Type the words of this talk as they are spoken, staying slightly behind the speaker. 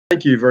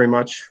Thank you very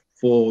much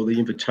for the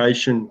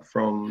invitation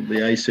from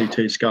the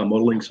ACT Scale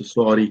Modelling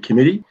Society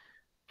Committee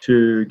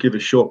to give a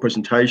short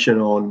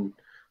presentation on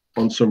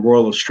some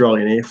Royal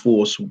Australian Air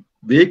Force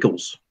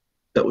vehicles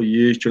that were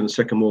used during the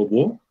Second World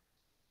War.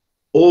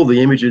 All the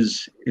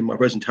images in my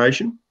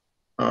presentation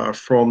are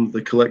from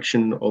the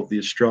collection of the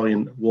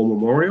Australian War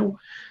Memorial.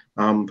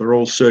 They're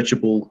all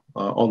searchable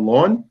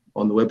online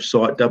on the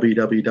website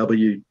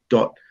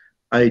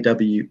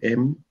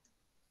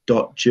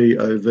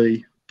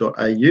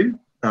www.awm.gov.au.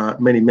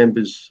 Many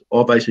members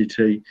of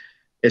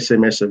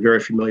ACTSMS are very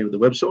familiar with the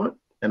website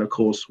and, of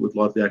course, would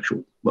like the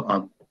actual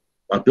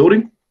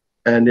building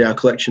and our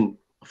collection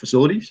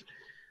facilities.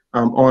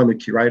 I'm a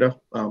curator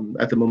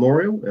at the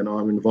memorial, and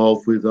I'm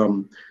involved with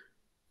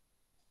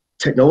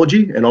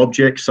technology and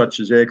objects such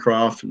as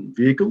aircraft and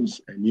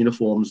vehicles and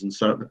uniforms and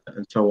so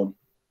on.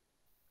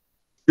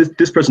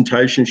 This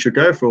presentation should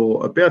go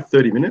for about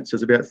 30 minutes.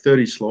 There's about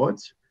 30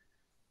 slides.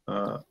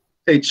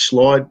 Each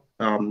slide,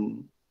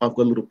 I've got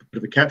a little bit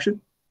of a caption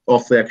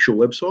off the actual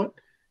website,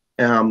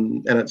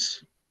 and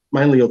it's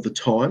mainly of the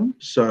time.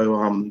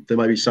 So there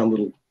may be some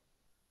little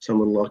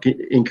like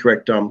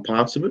incorrect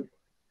parts of it.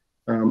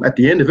 At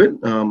the end of it,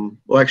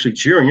 or actually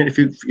during it, if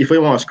you want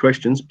to ask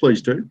questions,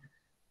 please do.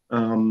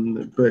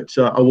 But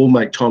I will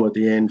make time at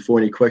the end for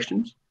any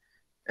questions.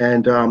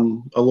 And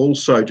I'll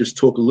also just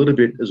talk a little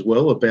bit as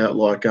well about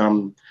like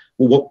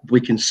what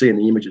we can see in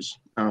the images.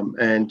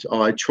 And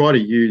I try to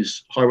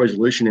use high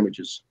resolution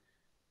images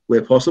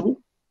where possible,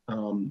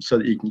 so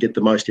that you can get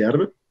the most out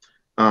of it,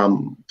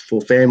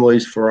 for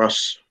families, for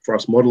us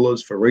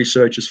modelers, for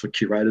researchers, for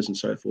curators and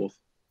so forth.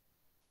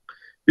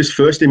 This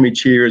first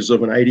image here is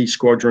of an 80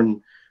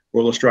 Squadron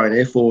Royal Australian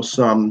Air Force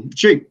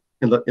Jeep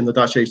in the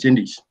Dutch East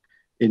Indies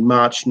in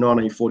March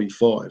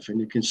 1945. And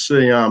you can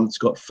see it's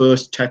got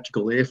 1st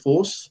Tactical Air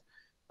Force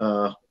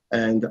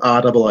and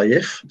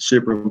RAAF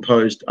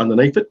superimposed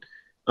underneath it.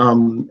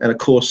 And of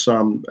course,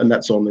 and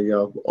that's on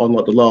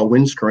like the lower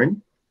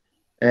windscreen.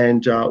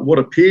 And what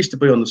appears to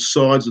be on the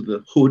sides of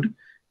the hood,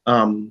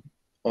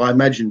 I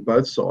imagine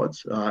both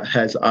sides,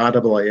 has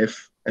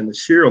RAAF and the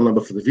serial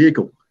number for the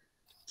vehicle.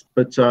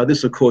 But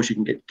this, of course, you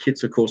can get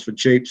kits, of course, for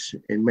Jeeps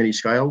in many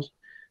scales.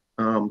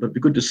 But it'd be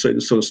good to see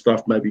this sort of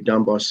stuff maybe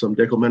done by some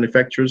decal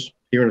manufacturers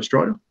here in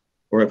Australia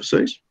or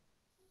overseas.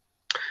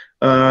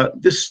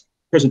 This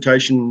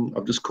presentation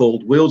I've just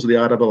called Wheels of the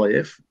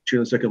RAAF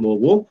during the Second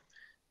World War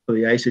for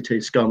the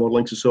ACT Scale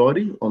Modelling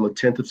Society on the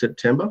 10th of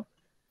September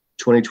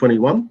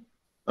 2021.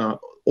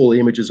 All the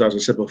images, as I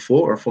said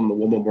before, are from the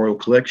War Memorial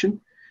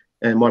Collection,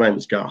 and my name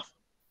is Garth.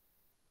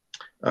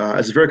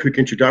 As a very quick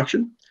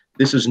introduction,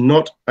 this is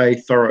not a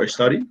thorough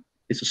study.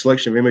 It's a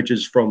selection of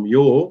images from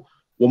your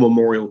War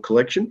Memorial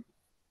Collection.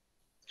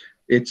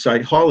 It's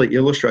a highly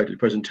illustrated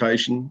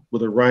presentation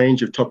with a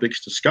range of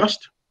topics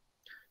discussed,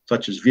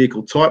 such as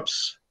vehicle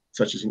types,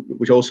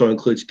 which also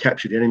includes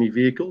captured enemy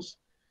vehicles,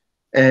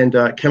 and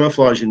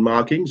camouflage and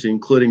markings,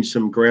 including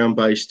some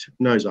ground-based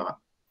nose art.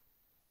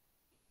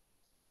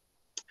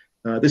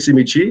 This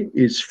image here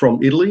is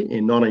from Italy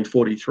in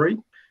 1943,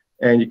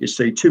 and you can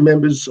see 2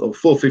 members of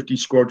 450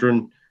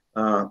 Squadron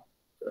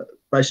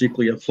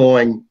basically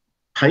applying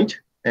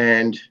paint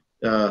and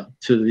to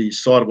the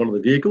side of one of the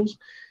vehicles.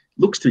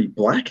 Looks to be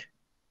black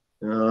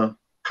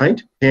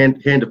paint,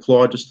 hand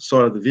applied just the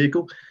side of the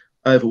vehicle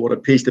over what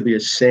appears to be a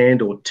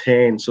sand or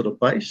tan sort of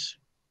base.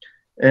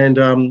 And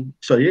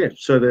like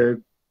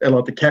the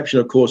caption,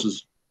 of course,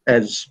 is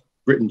as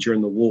written during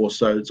the war,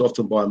 so it's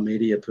often by a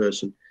media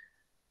person.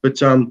 But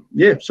so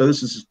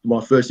this is my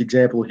first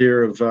example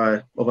here of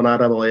an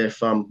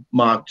RAAF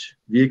marked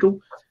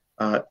vehicle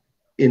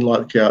in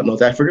like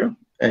North Africa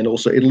and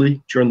also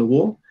Italy during the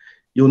war.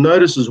 You'll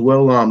notice as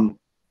well,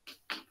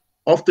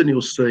 often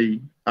you'll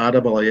see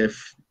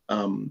RAAF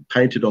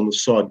painted on the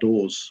side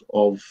doors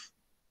of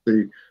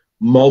the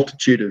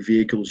multitude of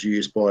vehicles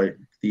used by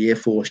the Air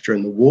Force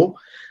during the war.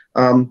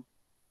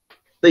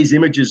 These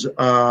images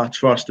are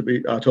to us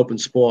to help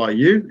inspire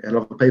you and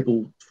other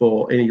people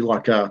for any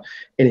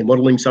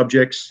modelling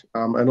subjects,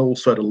 and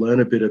also to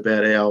learn a bit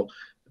about our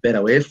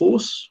Air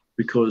Force,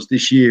 because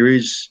this year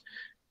is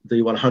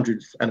the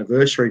 100th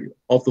anniversary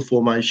of the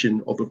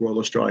formation of the Royal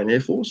Australian Air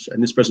Force,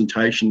 and this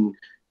presentation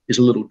is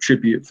a little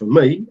tribute for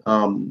me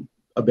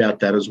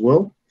about that as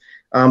well.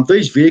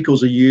 These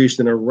vehicles are used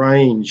in a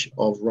range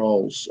of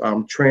roles: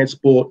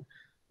 transport,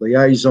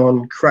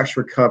 liaison, crash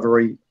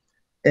recovery,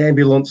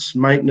 ambulance,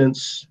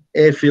 maintenance,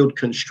 airfield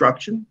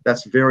construction.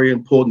 That's a very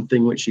important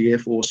thing which the Air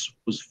Force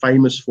was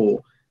famous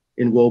for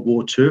in World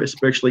War II,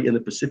 especially in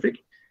the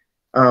Pacific.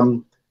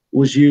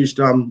 Was used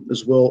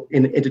as well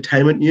in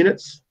entertainment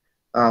units,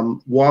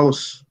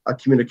 wireless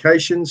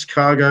communications,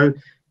 cargo,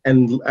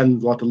 and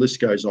like the list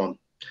goes on.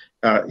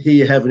 Here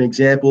you have an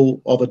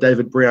example of a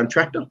David Brown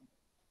tractor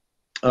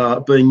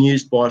being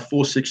used by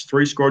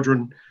 463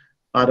 Squadron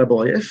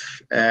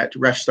RAAF at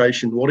RAAF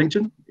Station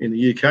Waddington in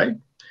the UK.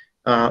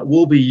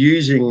 We'll be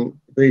using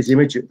these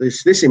images,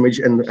 this image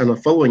and the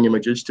following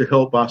images to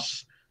help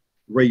us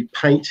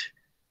repaint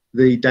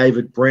the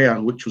David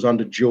Brown, which was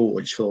under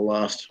George for the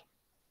last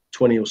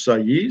 20 or so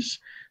years.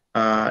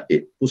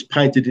 It was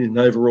painted in an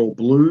overall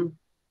blue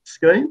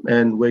scheme,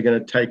 and we're going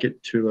to take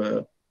it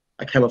to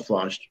a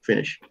camouflaged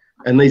finish.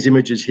 And these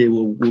images here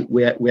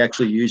we're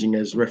actually using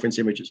as reference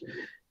images. If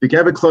you can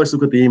have a close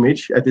look at the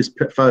image, at this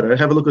photo,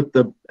 have a look at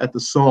the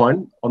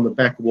sign on the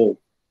back wall.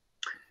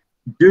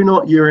 Do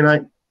not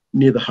urinate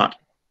near the hut,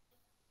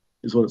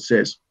 is what it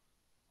says.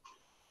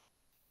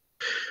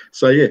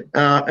 So yeah,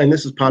 and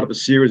this is part of a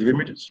series of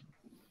images.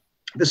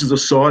 This is a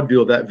side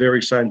view of that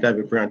very same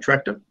David Brown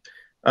tractor.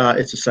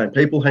 It's the same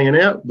people hanging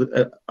out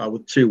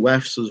with two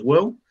WAFs as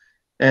well.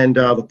 And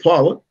the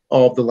pilot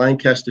of the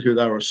Lancaster who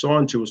they were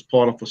assigned to was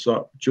Pilot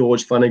Officer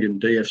George Flanagan,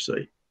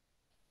 DFC.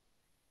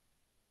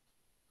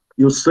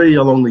 You'll see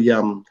along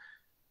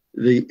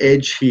the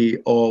edge here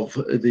of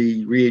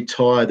the rear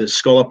tyre, the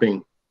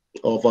scalloping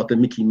of like the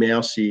Mickey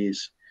Mouse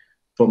ears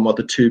from like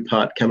the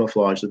two-part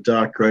camouflage, the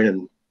dark green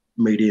and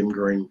medium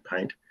green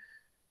paint,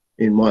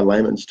 in my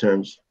layman's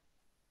terms.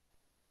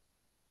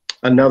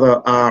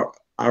 Another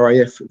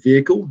RAAF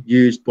vehicle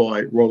used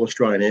by Royal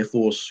Australian Air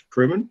Force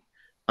crewmen.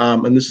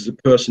 And this is a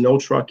personnel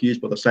truck used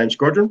by the same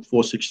squadron,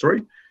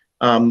 463,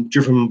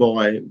 driven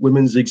by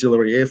Women's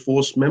Auxiliary Air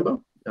Force member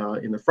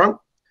in the front.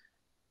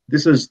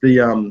 This is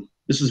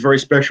very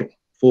special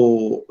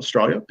for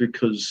Australia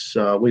because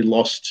we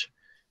lost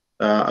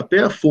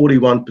about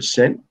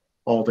 41%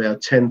 of our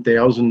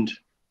 10,000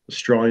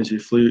 Australians who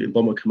flew in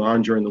Bomber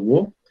Command during the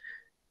war.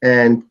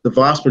 And the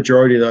vast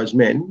majority of those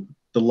men,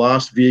 the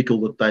last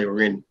vehicle that they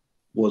were in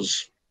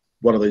was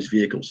one of these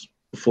vehicles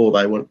before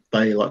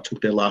they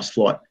took their last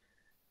flight.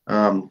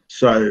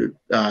 So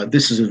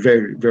this is a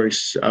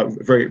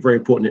very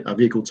important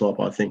vehicle type,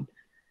 I think.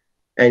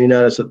 And you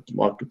notice that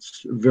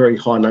it's a very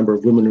high number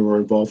of women who are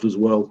involved as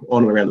well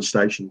on and around the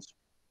stations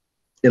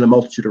in a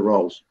multitude of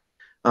roles.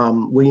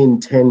 We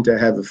intend to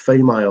have a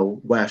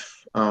female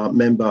WAF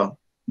member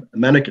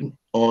mannequin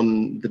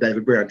on the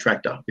David Brown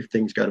tractor if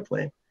things go to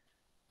plan.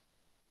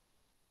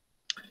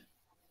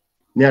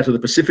 Now to the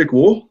Pacific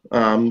War,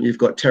 you've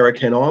got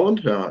Tarakan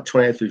Island,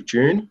 28th of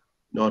June,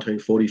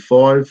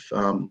 1945.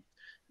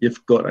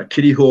 You've got a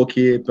Kitty Hawk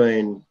here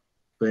being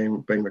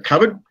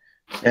recovered,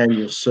 and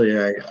you'll see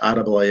a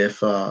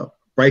RAAF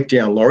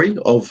breakdown lorry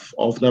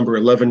of number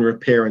 11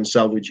 repair and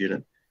salvage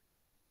unit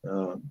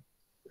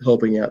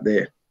helping out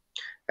there.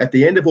 At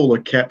the end of all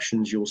the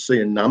captions, you'll see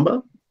a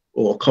number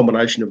or a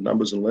combination of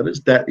numbers and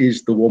letters. That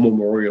is the War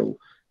Memorial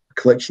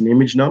collection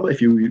image number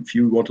if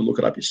you want to look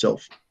it up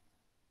yourself.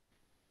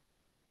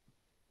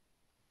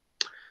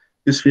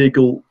 This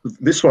vehicle,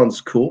 this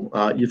one's cool.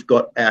 You've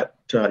got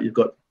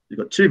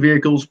two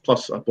vehicles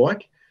plus a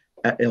bike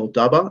at El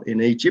Daba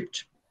in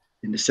Egypt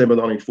in December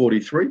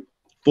 1943.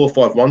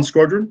 451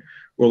 Squadron,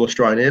 Royal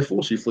Australian Air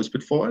Force, who flew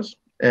Spitfires.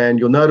 And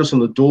you'll notice on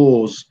the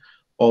doors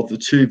of the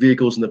two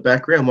vehicles in the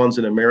background, one's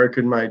an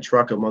American-made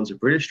truck and one's a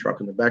British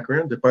truck in the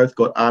background. They've both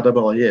got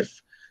RAAF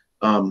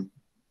on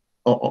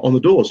the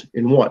doors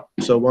in white.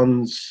 So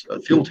one's a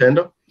fuel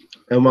tender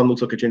and one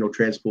looks like a general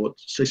transport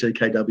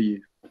CCKW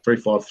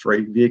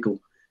 353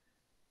 vehicle.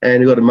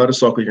 And you've got a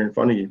motorcycle here in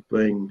front of you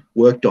being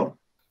worked on.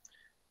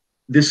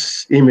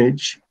 This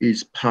image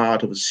is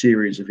part of a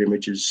series of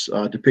images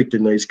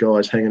depicting these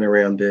guys hanging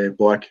around their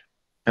bike,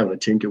 having a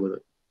tinker with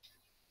it.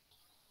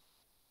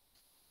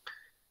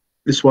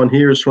 This one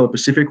here is from the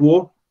Pacific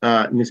War.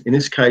 In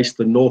this case,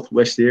 the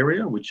Northwest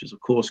area, which is, of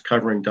course,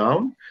 covering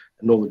Darwin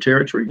and Northern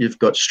Territory. You've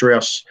got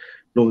Strauss,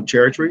 Northern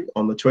Territory,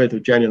 on the 20th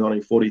of January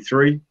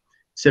 1943.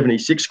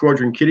 76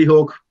 Squadron Kitty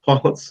Hawk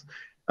pilots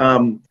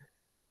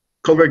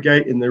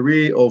congregate in the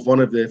rear of one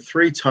of their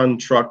 3-ton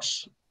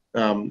trucks,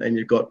 and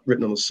you've got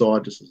written on the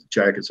side, just as a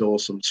joke, it's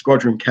awesome,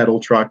 Squadron Cattle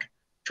Truck,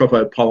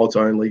 Tropo Pilots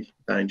Only,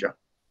 Danger.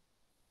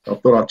 I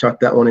thought I'd tuck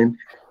that one in.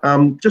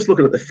 Just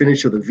looking at the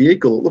finish of the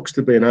vehicle, it looks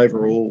to be an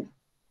overall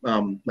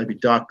maybe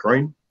dark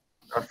green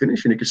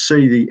finish, and you can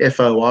see the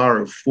FOR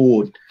of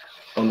Ford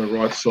on the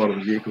right side of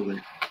the vehicle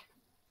there.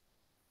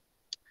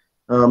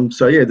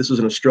 So yeah, this is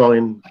an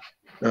Australian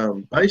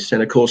base,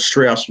 and of course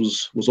Strauss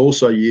was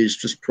also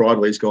used just prior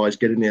to these guys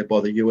getting there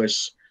by the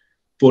US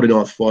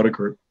 49th Fighter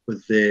Group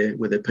with their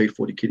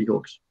P-40 Kitty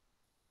Hawks.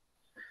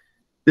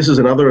 This is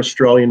another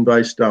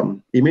Australian-based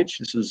image.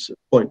 This is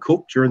Point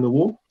Cook during the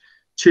war.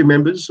 2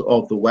 members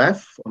of the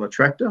WAF on a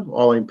tractor.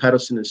 Eileen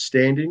Patterson is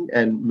standing,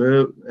 and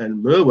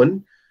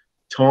Merwin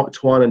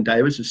Twyman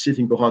Davis is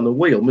sitting behind the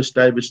wheel. Miss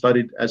Davis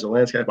studied as a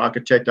landscape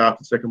architect after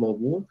the Second World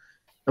War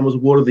and was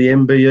awarded the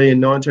MBE in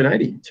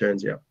 1980, it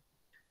turns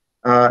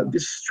out.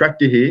 This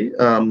tractor here,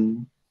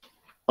 I'm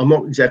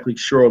not exactly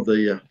sure of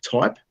the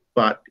type,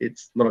 but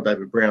it's not a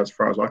David Brown as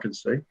far as I can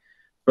see.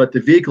 But the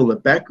vehicle in the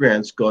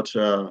background's got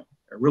a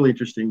really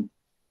interesting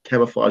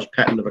camouflage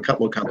pattern of a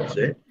couple of colours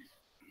there.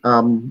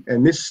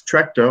 And this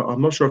tractor,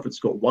 I'm not sure if it's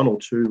got 1 or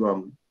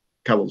 2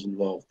 colours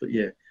involved, but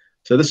yeah.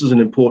 So this is an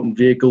important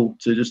vehicle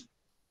to just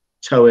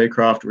tow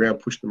aircraft around,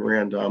 push them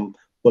around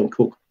Point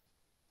Cook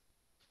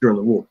during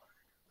the war.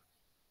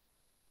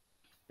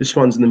 This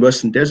one's in the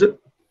Western Desert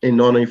in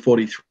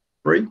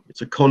 1943.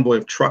 It's a convoy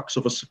of trucks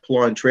of a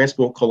supply and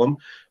transport column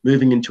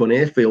moving into an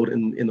airfield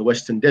in the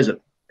Western Desert.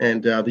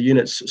 and the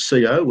unit's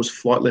CO was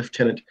Flight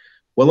Lieutenant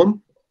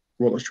Wellham,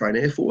 Royal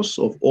Australian Air Force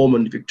of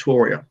Ormond,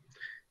 Victoria.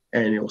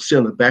 And you'll see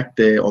on the back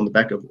there, on the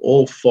back of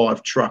all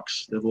 5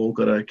 trucks, they've all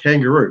got a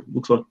kangaroo.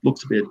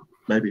 Looks to be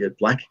maybe a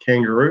black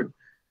kangaroo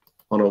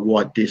on a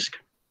white disc.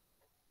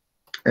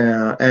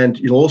 And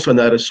you'll also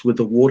notice with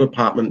the War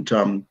Department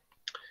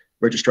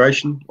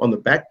registration on the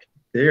back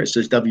there, it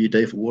says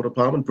WD for War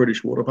Department,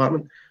 British War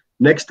Department.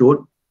 Next to it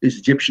is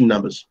Egyptian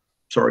numbers,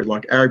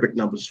 like Arabic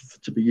numbers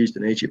to be used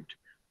in Egypt.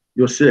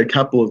 You'll see a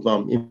couple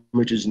of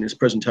images in this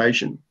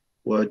presentation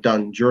were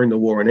done during the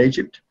war in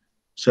Egypt.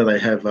 So they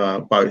have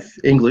both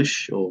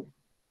English or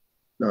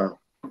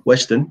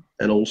Western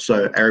and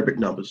also Arabic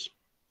numbers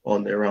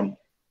on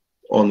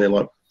their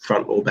like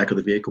front or back of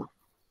the vehicle.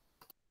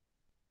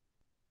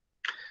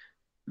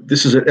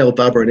 This is at El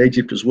Dabra in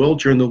Egypt as well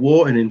during the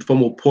war, an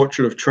informal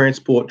portrait of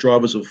transport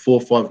drivers of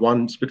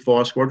 451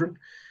 Spitfire Squadron.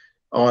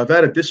 I've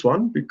added this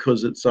one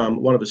because it's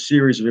one of a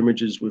series of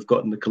images we've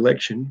got in the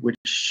collection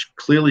which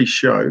clearly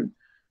show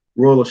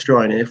Royal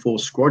Australian Air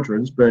Force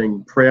squadrons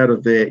being proud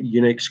of their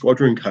unique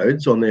squadron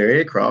codes on their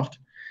aircraft,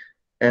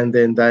 and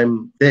then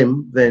them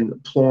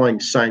applying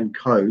same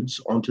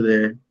codes onto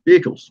their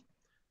vehicles.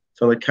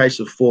 So in the case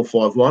of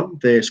 451,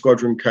 their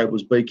squadron code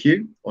was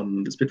BQ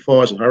on the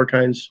Spitfires and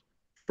Hurricanes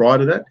prior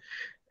to that,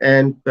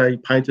 and they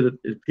painted it,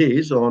 it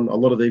appears, on a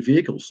lot of their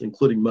vehicles,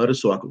 including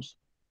motorcycles.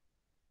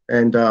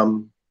 And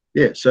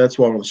yeah, so that's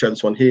why I want to show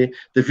this one here.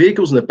 The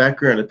vehicles in the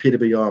background appear to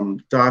be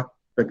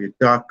maybe a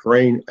dark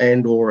green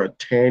and or a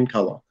tan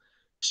colour.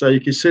 So you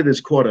can see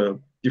there's quite a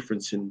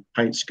difference in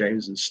paint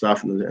schemes and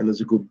stuff, and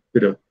there's a good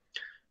bit of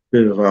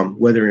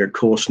weathering, of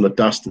course, from the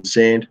dust and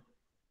sand.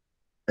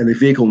 And the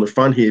vehicle in the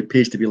front here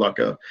appears to be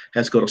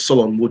has got a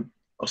solid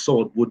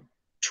wood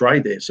tray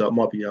there, so it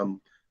might be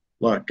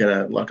like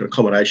an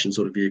accommodation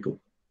sort of vehicle.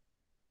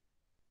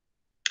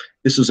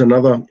 This is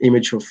another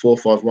image of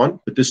 451,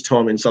 but this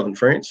time in southern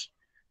France,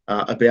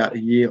 about a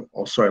year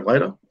or so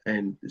later,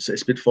 and it's a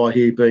Spitfire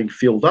here being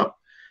filled up.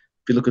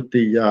 If you look at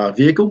the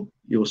vehicle,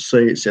 you'll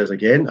see it says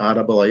again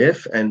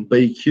RAAF and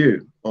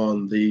BQ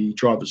on the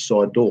driver's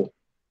side door.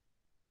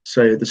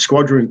 So the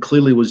squadron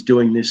clearly was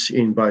doing this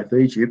in both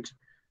Egypt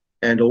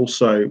and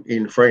also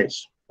in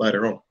France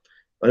later on.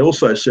 They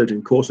also served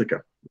in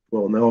Corsica,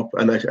 well,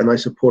 and they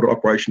supported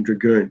Operation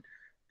Dragoon,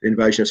 the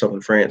invasion of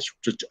southern France,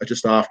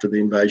 just after the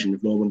invasion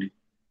of Normandy.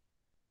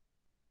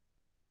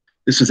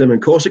 This is them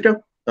in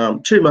Corsica.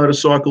 2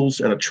 motorcycles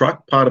and a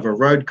truck, part of a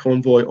road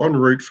convoy en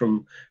route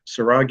from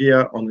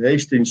Saragia on the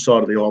eastern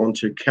side of the island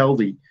to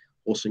Caldy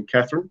or St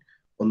Catherine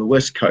on the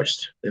west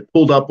coast. They're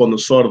pulled up on the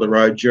side of the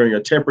road during a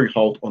temporary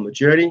halt on the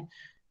journey.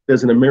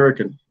 There's an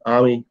American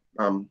Army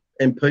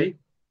MP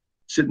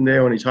sitting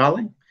there on his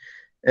Harley,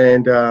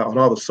 and on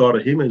either side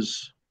of him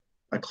is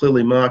a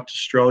clearly marked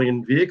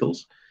Australian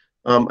vehicles.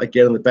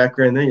 Again, in the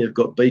background there, you've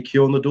got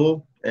BQ on the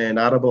door and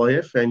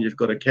RAAF, and you've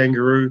got a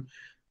kangaroo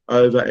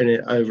over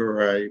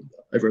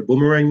a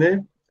boomerang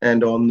there,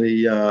 and on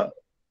the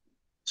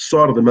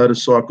side of the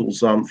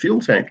motorcycle's fuel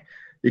tank,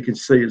 you can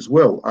see as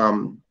well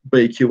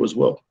BQ as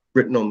well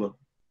written on the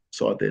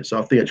side there. So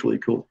I think that's really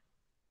cool.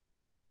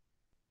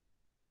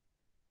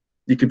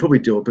 You could probably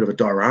do a bit of a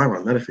diorama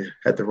on that if you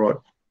had the right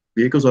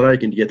vehicles. I know you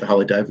can get the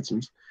Harley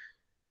Davidsons.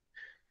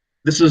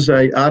 This is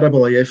a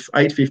RAAF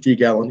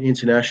 850-gallon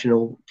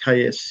International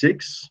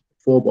KS6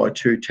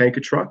 4x2 tanker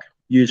truck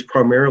used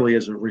primarily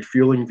as a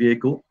refueling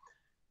vehicle.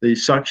 The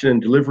suction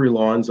and delivery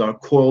lines are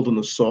coiled on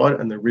the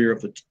side and the rear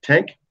of the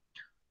tank.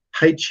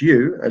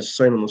 HU, as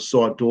seen on the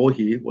side door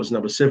here, was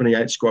number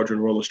 78 Squadron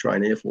Royal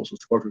Australian Air Force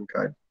squadron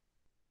code.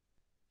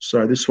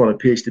 So this one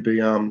appears to be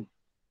a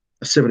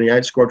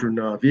 78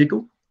 Squadron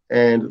vehicle,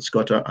 and it's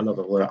got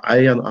another letter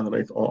A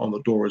underneath on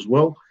the door as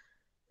well.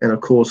 And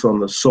of course, on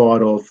the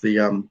side of the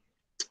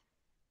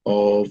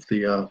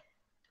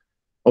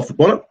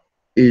bonnet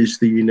is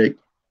the unique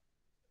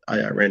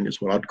ARN,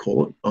 is what I'd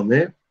call it, on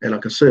there. And I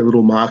can see a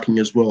little marking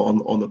as well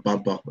on the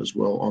bumper as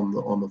well,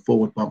 on the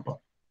forward bumper.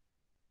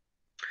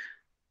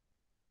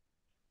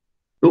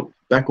 Oh,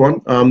 back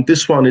one.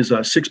 This one is a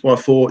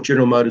 6x4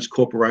 General Motors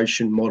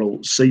Corporation model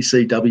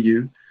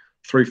CCW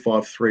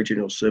 353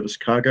 General Service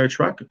Cargo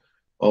Truck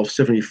of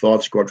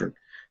 75 Squadron.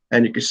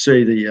 And you can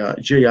see the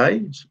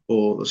GAs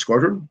or the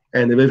squadron,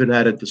 and they've even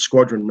added the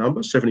squadron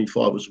number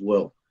 75 as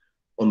well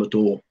on the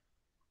door.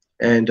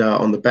 And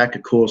on the back,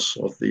 of course,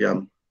 of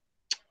the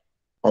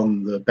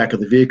on the back of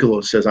the vehicle,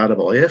 it says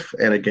RAAF,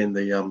 and again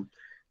the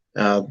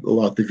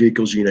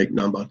vehicle's unique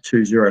number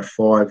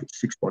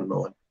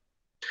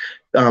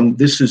 205619.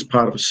 This is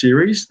part of a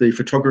series. The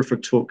photographer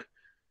took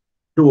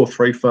 2 or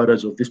 3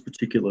 photos of this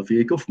particular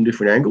vehicle from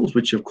different angles,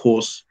 which of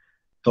course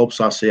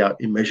helps us out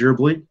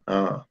immeasurably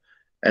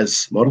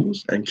as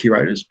models and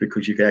curators,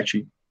 because you can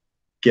actually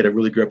get a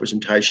really good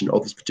representation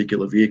of this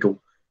particular vehicle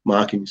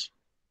markings.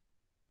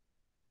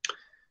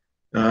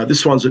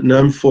 This one's at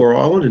Nome-4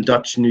 Island in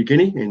Dutch New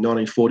Guinea in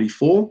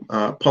 1944.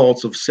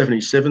 Pilots of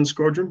 77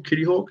 Squadron,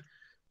 Kitty Hawk,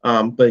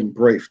 being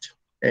briefed.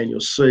 And you'll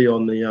see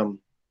on the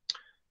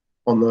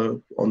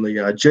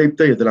the Jeep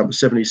there, the number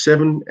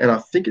 77, and I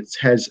think it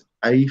has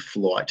A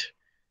flight.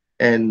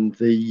 And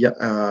the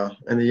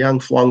young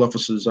flying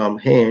officer's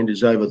hand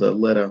is over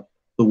the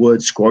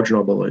word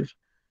squadron, I believe,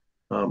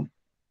 on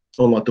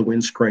like the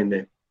windscreen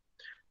there.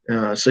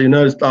 So you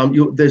notice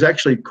there's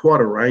actually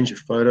quite a range of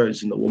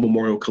photos in the War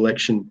Memorial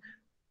collection,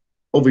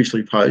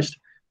 obviously post,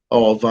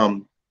 of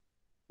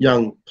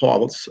young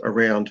pilots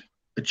around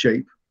a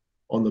Jeep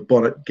on the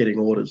bonnet getting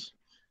orders.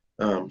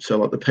 So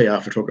like the PR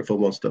photographer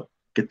wants to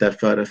get that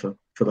photo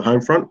for the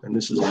home front, and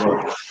this is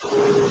another.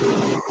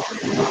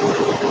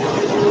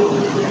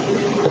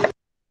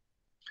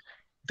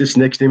 This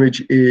next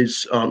image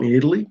is in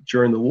Italy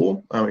during the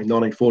war in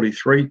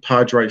 1943.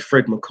 Padre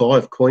Fred Mackay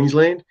of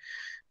Queensland,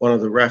 one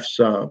of the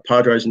RAAF's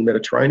padres in the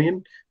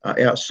Mediterranean,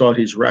 outside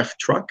his RAAF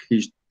truck.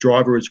 His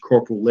driver is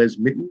Corporal Les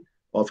Mitten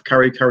of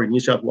Curry, New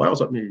South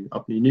Wales, up near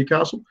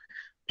Newcastle.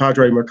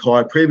 Padre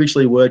Mackay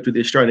previously worked with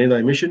the Australian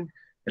Aid Mission,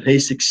 and he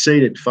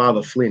succeeded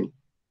Father Flynn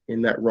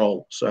in that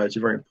role. So it's a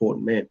very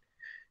important man.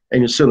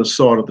 And you'll see on the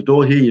side of the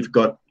door here, you've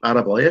got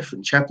RAAF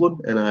and chaplain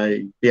and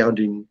a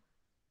bounding,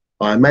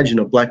 I imagine,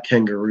 a black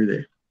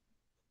kangaroo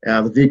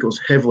there. The vehicle's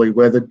heavily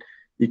weathered.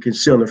 You can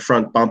see on the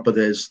front bumper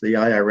there's the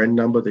ARN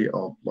number,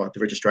 like the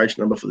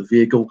registration number for the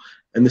vehicle,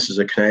 and this is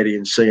a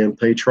Canadian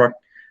CMP truck.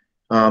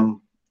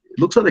 It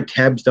looks like the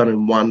cab's done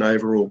in one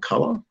overall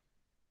colour,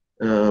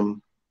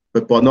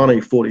 but by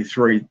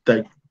 1943,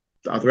 the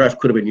RAAF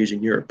could have been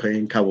using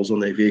European colours on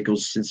their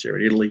vehicles since they're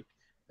in Italy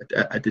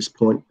at this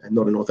point and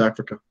not in North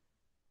Africa.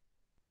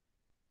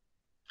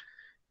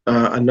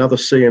 Another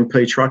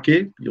CMP truck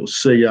here. You'll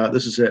see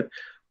this is at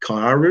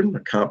Kaiarun,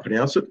 I can't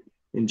pronounce it,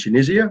 in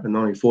Tunisia in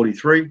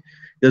 1943.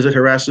 Desert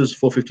Harassers,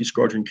 450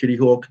 Squadron Kitty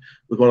Hawk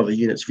with one of the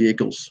unit's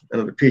vehicles.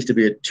 And it appears to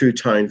be a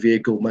two-tone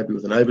vehicle, maybe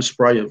with an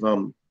overspray of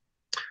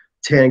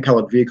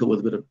tan-coloured vehicle with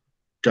a bit of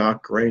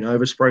dark green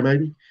overspray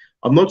maybe.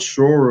 I'm not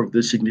sure of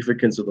the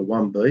significance of the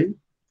 1B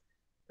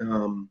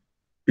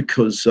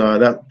because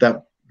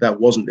that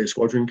wasn't their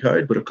squadron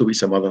code, but it could be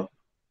some other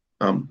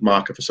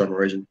marker for some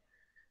reason.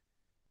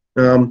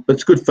 But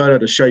it's a good photo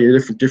to show you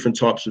different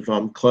types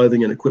of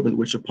clothing and equipment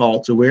which the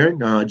pilots are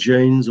wearing,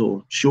 jeans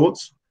or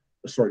shorts,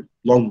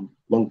 long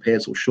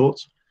pants or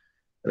shorts,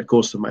 and of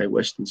course the Mae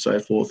West and so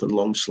forth, and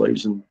long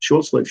sleeves and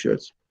short sleeve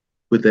shirts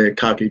with their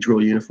khaki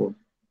drill uniform.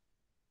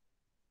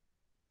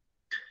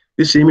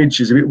 This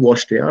image is a bit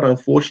washed out,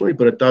 unfortunately,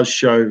 but it does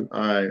show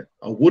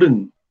a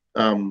wooden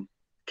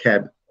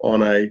cab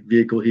on a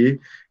vehicle here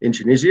in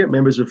Tunisia.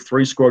 Members of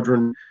 3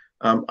 Squadron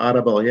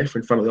RAAF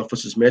in front of the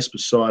officers' mess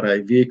beside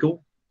a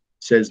vehicle.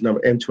 It says number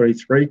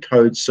M23,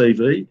 code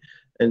CV,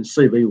 and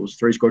CV was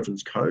 3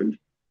 Squadron's code,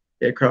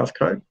 aircraft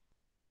code.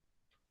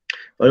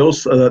 They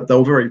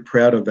were very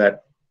proud of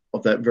that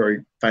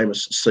very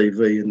famous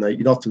CV, and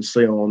you'd often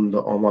see on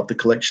like the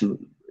collection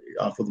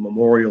for the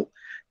memorial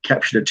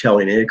captured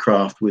Italian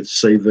aircraft with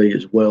CV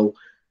as well,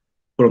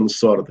 put on the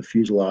side of the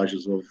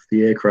fuselages of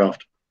the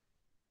aircraft.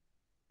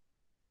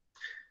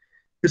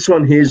 This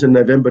one here is in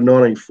November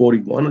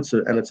 1941.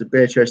 It's a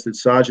bare-chested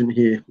sergeant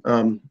here,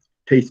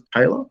 Keith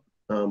Taylor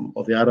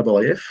of the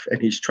RAAF, and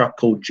his truck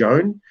called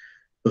Joan,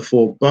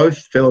 before both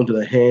fell into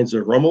the hands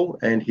of Rommel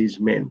and his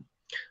men.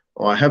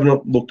 I have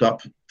not looked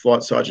up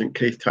Flight Sergeant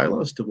Keith Taylor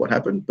as to what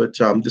happened, but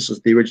this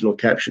is the original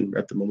caption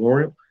at the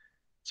memorial.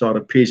 So it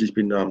appears he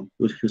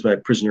was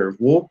made prisoner of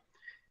war.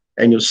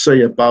 And you'll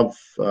see above,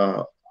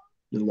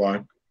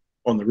 like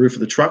on the roof of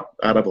the truck,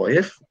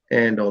 RAAF,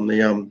 and on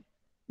the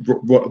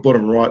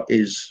bottom right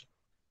is,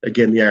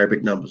 again, the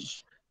Arabic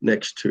numbers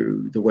next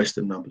to the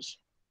Western numbers.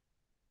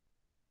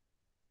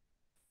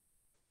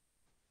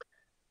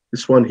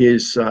 This one here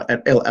is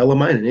at El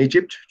Alamein in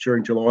Egypt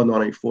during July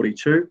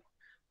 1942,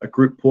 a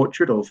group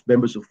portrait of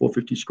members of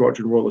 450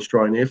 Squadron Royal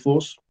Australian Air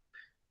Force.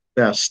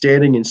 They are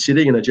standing and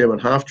sitting in a German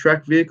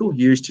half-track vehicle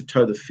used to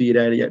tow the Fiat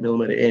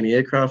 88mm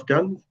anti-aircraft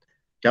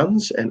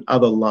guns and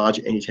other large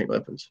anti-tank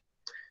weapons.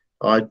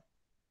 I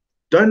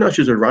don't know if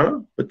she's a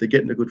runner, but they're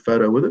getting a good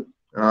photo with it.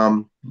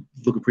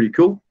 Looking pretty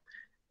cool.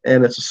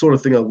 And it's the sort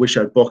of thing I wish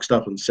I'd boxed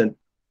up and sent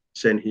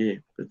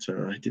here, but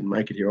I didn't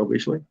make it here,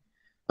 obviously.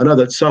 I know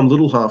that some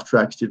little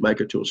half-tracks did make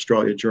it to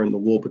Australia during the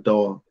war, but they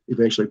were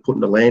eventually put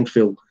in a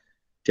landfill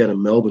down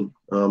in Melbourne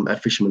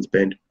at Fisherman's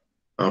Bend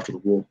after the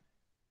war.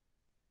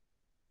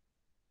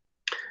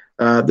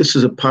 This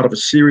is a part of a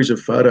series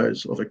of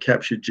photos of a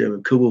captured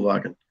German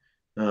Kübelwagen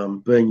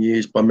being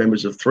used by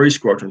members of 3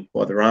 Squadron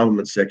by their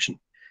armament section.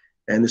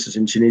 And this is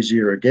in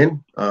Tunisia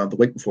again, the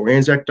week before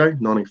Anzac Day,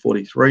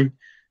 1943.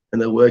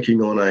 And they're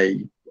working on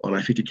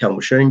a 50 cal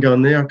machine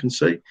gun there, I can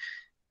see.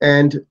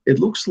 And it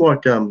looks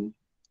like on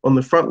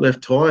the front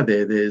left tyre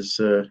there's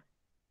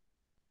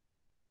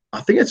I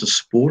think it's a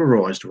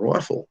sporterized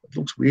rifle. It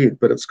looks weird,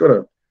 but it's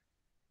got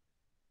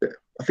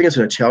I think it's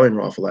an Italian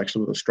rifle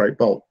actually with a straight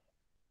bolt.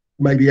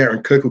 Maybe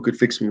Aaron Kirkle could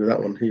fix me with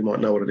that one. He might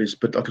know what it is.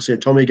 But like I said,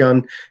 a Tommy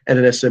gun and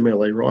an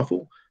SMLE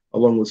rifle,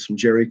 along with some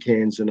jerry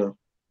cans and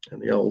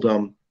the old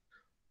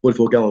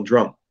 44-gallon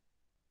drum.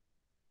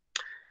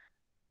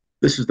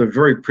 This is the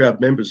very proud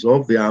members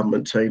of the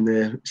armament team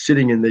there,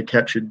 sitting in their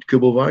captured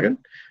Kübelwagen.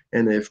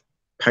 and they've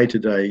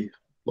painted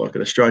like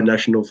an Australian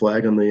national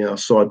flag on the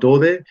side door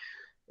there.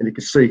 And you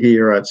can see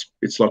here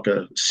it's like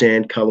a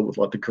sand colour with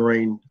like the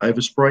green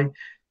overspray.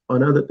 I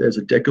know that there's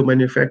a decal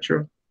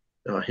manufacturer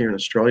here in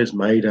Australia has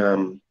made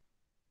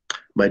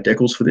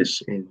decals for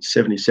this in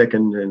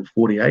 72nd and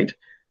 48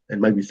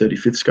 and maybe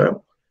 35th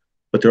scale,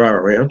 but there are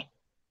around.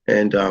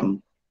 And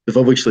they've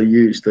obviously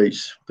used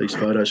these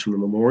photos from the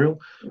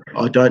memorial.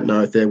 I don't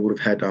know if they would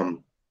have had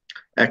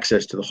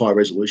access to the high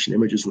resolution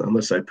images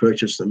unless they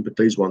purchased them, but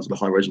these ones are the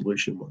high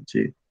resolution ones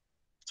here.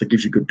 So it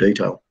gives you good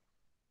detail.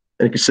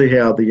 And you can see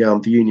how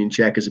the Union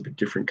Jack is a bit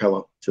different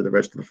colour to the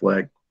rest of the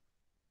flag.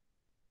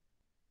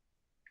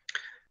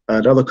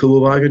 Another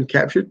Kugelwagen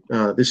captured,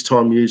 this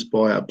time used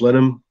by a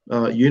Blenheim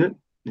unit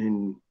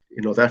in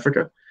North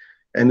Africa.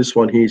 And this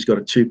one here's got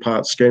a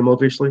two-part scheme,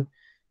 obviously.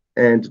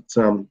 And it's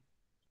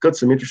got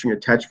some interesting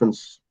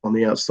attachments on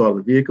the outside of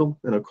the vehicle.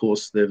 And of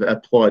course, they've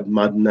applied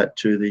mud and that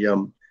to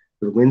the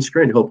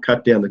windscreen to help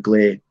cut down the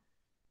glare,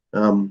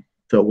 so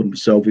it wouldn't be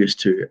so obvious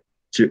to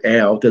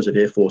our Desert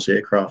Air Force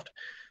aircraft.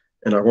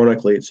 And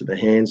ironically, it's in the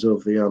hands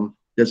of the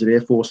Desert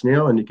Air Force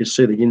now, and you can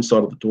see the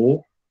inside of the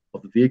door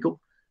of the vehicle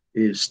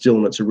is still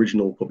in its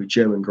original, probably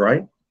German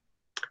grey.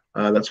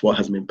 That's why it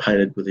hasn't been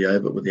painted with the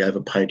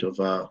overpaint of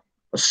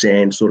a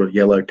sand sort of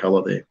yellow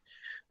colour there.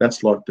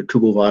 That's like the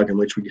Kugelwagen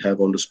which we have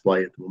on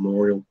display at the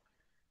memorial.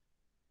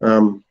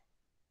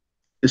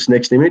 This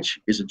next image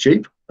is a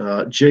Jeep.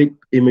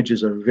 Jeep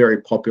images are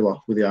very popular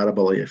with the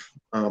RAAF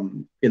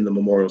in the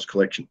memorials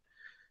collection.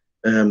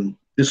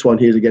 This one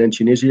here is again in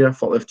Tunisia,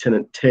 Flight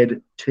Lieutenant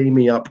Ted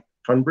Teamy-Up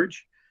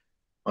Tunbridge.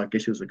 I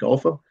guess he was a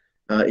golfer,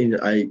 in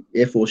a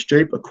Air Force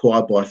Jeep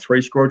acquired by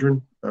 3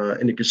 Squadron.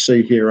 And you can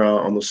see here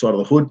on the side of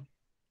the hood,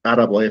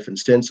 RAAF and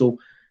stencil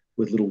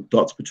with little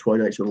dots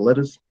between each of the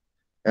letters.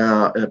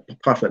 And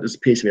apart from that, this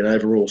appears to be an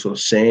overall sort of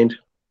sand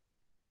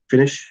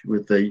finish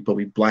with the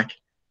probably black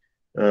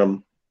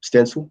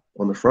stencil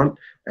on the front,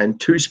 and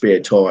 2 spare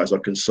tyres I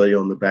can see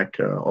on the back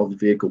of the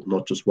vehicle,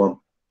 not just one,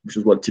 which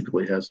is what it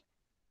typically has.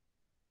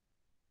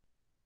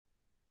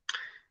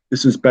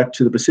 This is back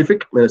to the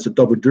Pacific, and it's at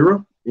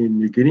WW2 in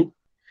New Guinea.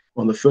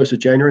 On the 1st of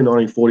January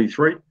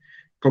 1943,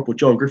 Corporal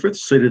John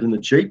Griffiths, seated in the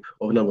Jeep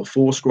of number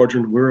 4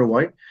 Squadron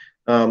Wirraway,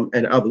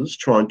 and others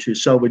trying to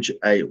salvage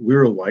a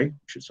Wirraway, I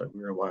should say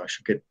Wirraway, I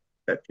should get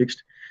that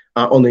fixed,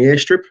 on the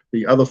airstrip.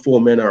 The other 4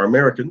 men are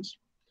Americans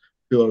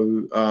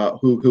who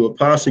are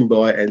passing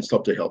by and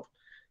stopped to help.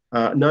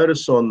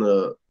 Notice on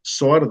the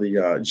side of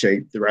the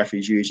Jeep the RAAF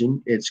is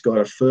using, it's got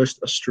a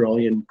 1st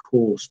Australian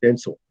Corps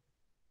stencil,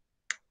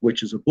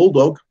 which is a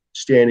bulldog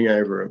standing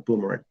over a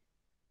boomerang.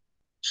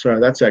 So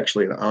that's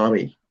actually an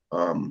army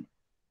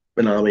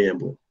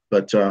emblem.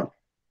 But I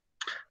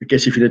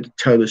guess if you need to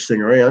tow this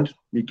thing around,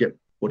 you get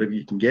whatever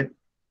you can get.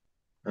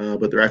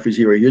 But the RAAF is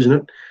here using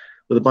it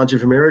with a bunch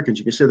of Americans.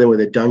 You can see them with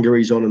their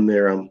dungarees on and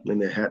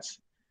their hats.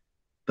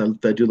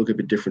 They do look a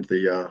bit different.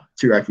 The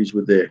 2 RAAFs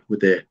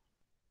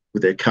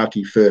with their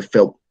khaki fur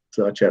felt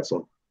hats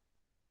on.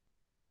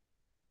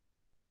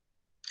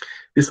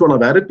 This one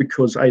I've added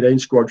because 18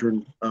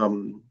 Squadron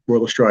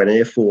Royal Australian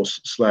Air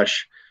Force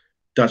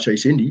 / Dutch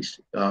East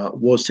Indies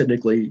was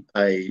technically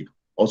a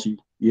Aussie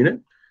unit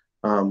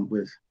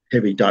with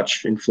heavy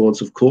Dutch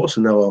influence, of course,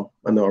 and they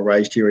were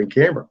raised here in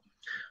Canberra.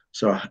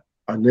 So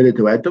I needed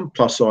to add them.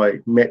 Plus, I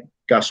met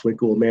Gus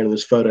Winkle, the man in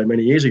this photo,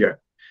 many years ago.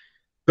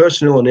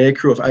 Personnel and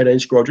aircrew of 18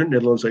 Squadron,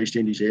 Netherlands East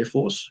Indies Air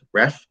Force,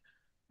 RAAF,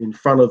 in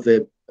front of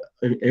their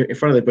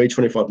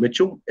B-25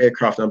 Mitchell,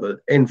 aircraft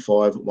number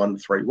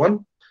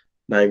N5131,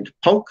 named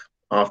Polk,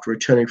 after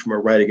returning from a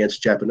raid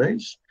against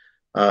Japanese.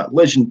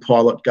 Legend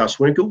pilot Gus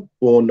Winkle,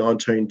 born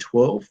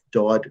 1912,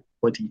 died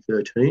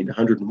 2013,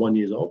 101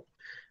 years old.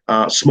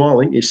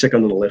 Smiling is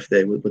second on the left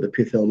there with a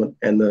pith helmet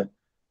and the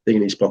thing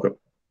in his pocket.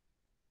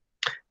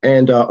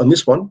 And on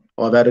this one,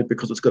 I've added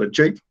because it's got a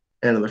Jeep,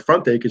 and on the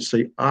front there you can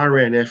see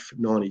RAAF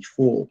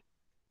 94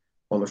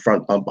 on the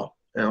front bumper.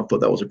 And I thought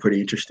that was a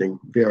pretty interesting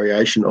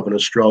variation of an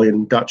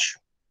Australian Dutch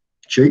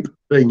Jeep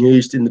being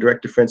used in the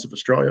direct defence of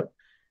Australia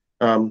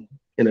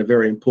in a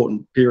very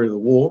important period of the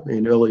war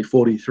in early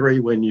 43,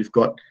 when you've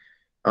got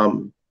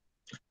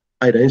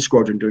 18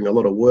 Squadron doing a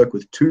lot of work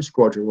with 2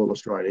 Squadron Royal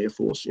Australian Air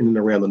Force in and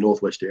around the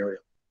northwest area.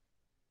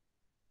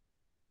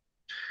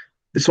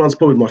 This one's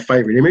probably my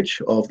favourite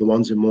image of the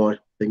ones in my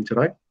thing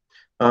today.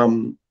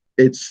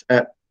 It's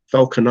at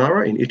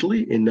Falconara in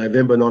Italy in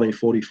November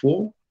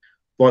 1944.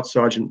 Flight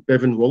Sergeant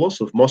Bevan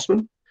Wallace of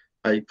Mossman,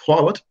 a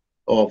pilot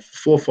of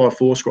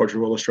 454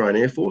 Squadron Royal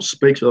Australian Air Force,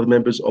 speaks with other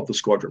members of the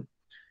squadron.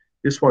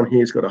 This one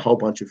here's got a whole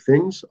bunch of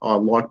things. I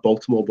like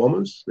Baltimore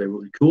bombers. They're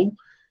really cool.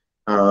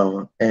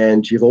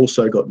 And you've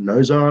also got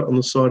nose art on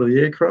the side of the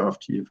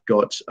aircraft. You've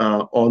got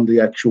on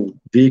the actual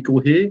vehicle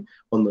here,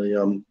 on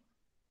the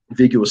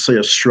vehicle, you'll see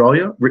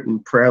Australia written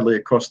proudly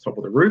across the top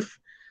of the roof.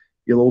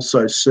 You'll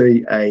also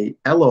see a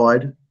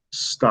Allied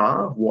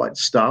star, white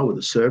star with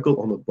a circle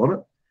on the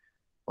bonnet.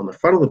 On the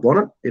front of the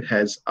bonnet, it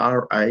has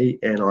RA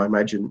and I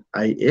imagine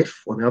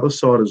AF. On the other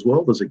side as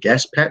well, there's a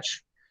gas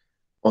patch.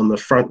 On the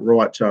front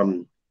right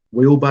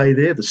wheel bay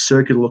there. The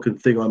circular-looking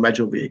thing, I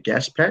imagine, will be a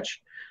gas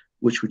patch,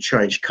 which would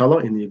change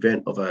colour in the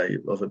event of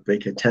it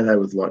being contaminated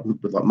with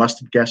like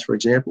mustard gas, for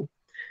example.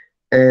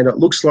 And it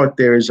looks like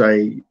there's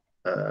a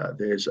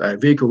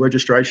vehicle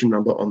registration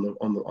number on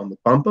the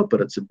bumper,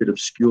 but it's a bit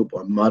obscured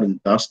by mud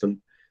and dust and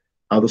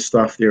other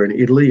stuff there in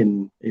Italy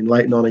in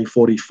late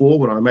 1944,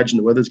 when I imagine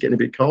the weather's getting a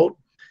bit cold.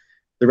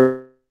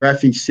 The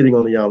RAAF sitting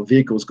on the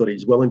vehicle's got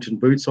his Wellington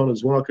boots on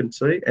as well, I can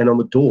see, and on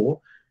the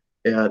door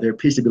there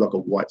appears to be like a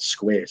white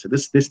square. So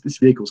this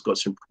vehicle's got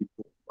some pretty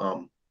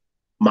cool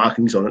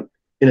markings on it,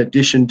 in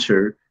addition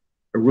to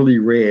a really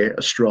rare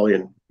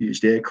Australian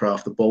used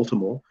aircraft, the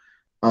Baltimore,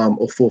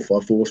 or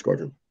 454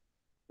 Squadron.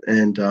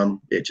 And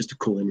yeah, just a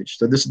cool image.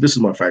 So this is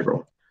my favourite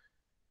one.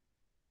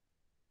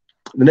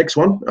 The next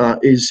one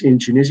is in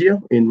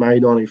Tunisia in May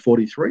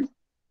 1943,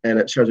 and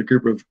it shows a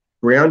group of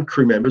ground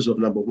crew members of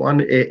number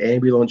 1 Air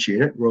Ambulance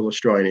Unit, Royal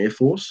Australian Air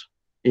Force,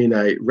 in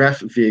a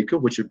RAAF vehicle,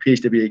 which appears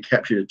to be a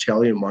captured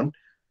Italian one,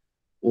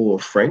 or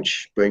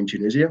French, being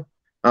Tunisia.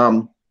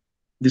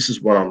 This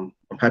is what I'm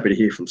happy to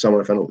hear from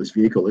someone if I know what this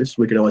vehicle is.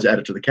 We can always add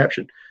it to the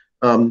caption.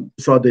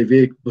 Beside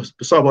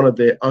one of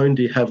their own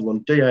de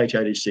Havilland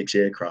DH-86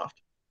 aircraft.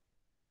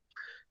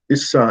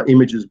 This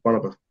image is one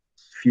of a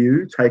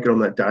few taken on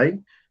that day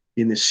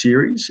in this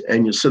series,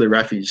 and you'll see the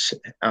RAAFs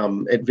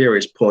at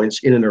various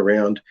points in and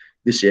around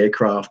this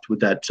aircraft with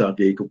that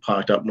vehicle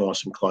parked up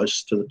nice and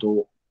close to the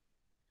door.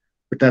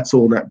 But that's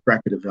all in that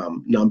bracket of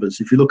numbers.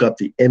 If you look up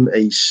the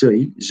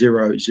MEC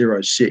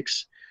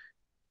 006,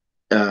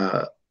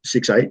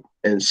 68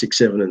 and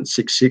 67 and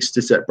 66,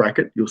 just that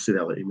bracket, you'll see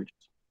the other images.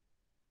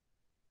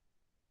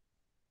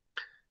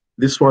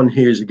 This one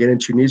here is again in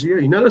Tunisia.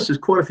 You notice there's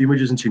quite a few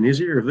images in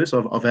Tunisia of this.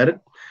 I've added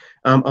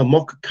a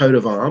mock coat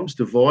of arms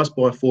devised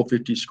by a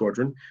 450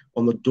 Squadron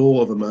on the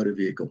door of a motor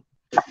vehicle.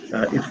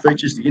 It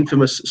features the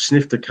infamous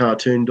Snifter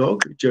cartoon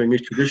dog doing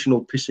his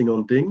traditional pissing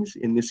on things,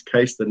 in this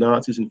case the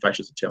Nazis and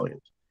fascist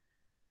Italians.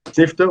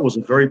 Snifter was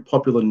a very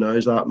popular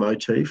nose art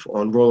motif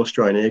on Royal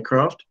Australian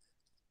aircraft,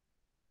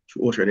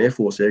 Australian Air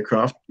Force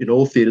aircraft, in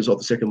all theatres of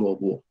the Second World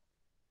War.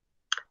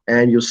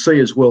 And you'll see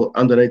as well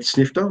underneath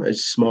Snifter,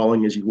 as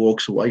smiling as he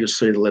walks away, you'll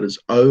see the letters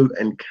O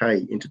and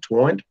K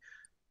intertwined,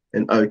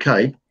 and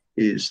OK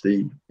is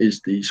the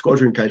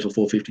squadron code for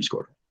 450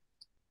 Squadron.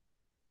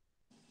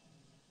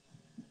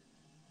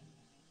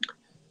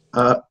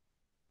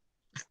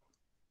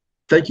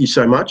 Thank you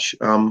so much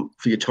for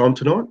your time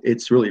tonight.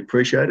 It's really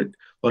appreciated.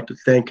 I'd like to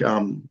thank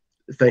the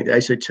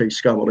ACT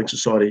Scum Modelling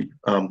Society,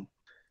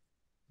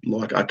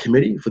 like our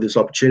committee, for this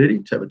opportunity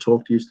to have a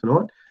talk to you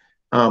tonight.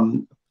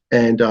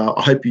 And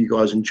I hope you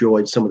guys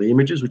enjoyed some of the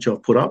images which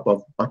I've put up.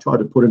 I tried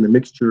to put in a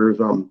mixture of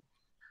home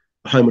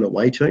and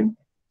away team,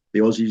 the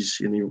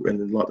Aussies in the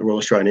Royal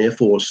Australian Air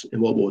Force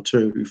in World War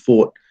II who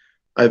fought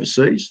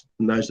overseas,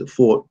 and those that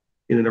fought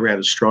in and around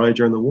Australia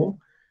during the war.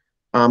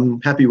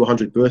 Happy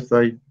 100th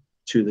birthday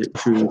to the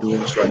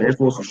Royal Australian Air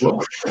Force as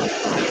well.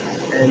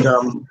 And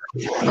are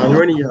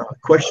there any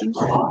questions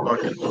I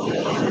can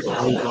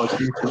you guys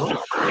here tonight?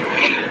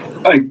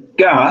 Hey,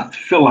 Garth,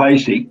 Phil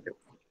Hasey.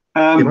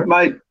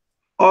 Mate,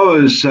 I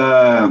was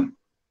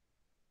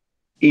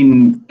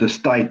in the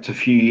States a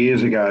few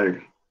years ago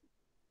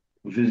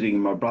visiting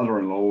my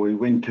brother-in-law. We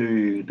went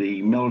to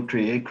the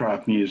Military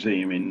Aircraft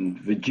Museum in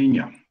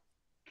Virginia.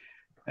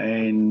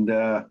 And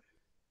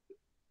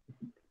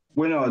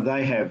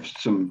they have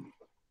some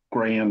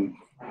ground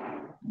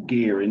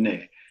gear in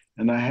there.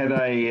 And they had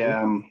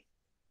a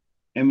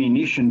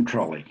ammunition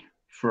trolley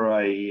for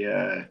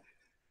I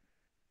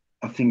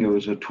think it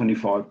was a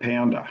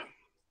 25-pounder.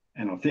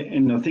 And I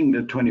think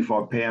the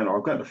 25-pounder,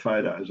 I've got the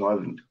photos,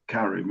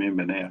 can't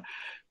remember now,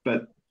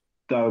 but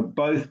they were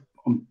both,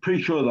 I'm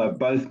pretty sure they were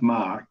both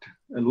marked,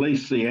 at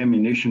least the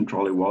ammunition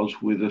trolley was,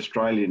 with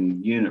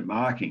Australian unit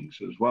markings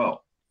as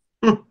well.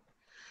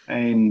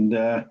 And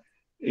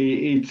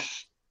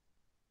it's,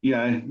 you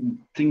know,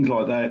 things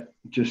like that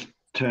just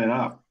turn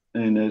up,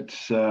 and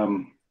it's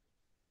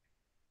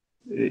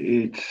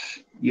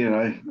you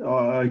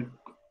know,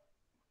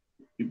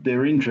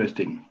 they're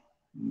interesting,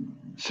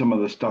 some of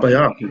the stuff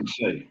that you can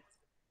see.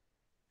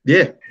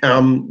 Yeah,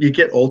 you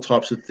get all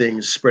types of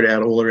things spread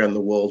out all around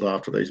the world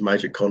after these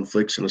major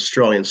conflicts, and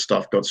Australian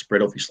stuff got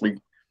spread obviously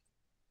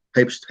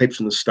heaps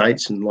in the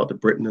States and like to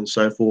Britain and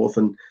so forth.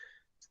 And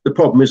the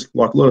problem is,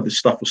 like, a lot of this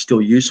stuff was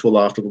still useful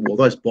after the war.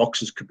 Those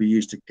boxes could be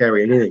used to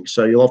carry anything.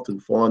 So you'll often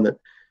find that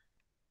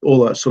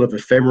all that sort of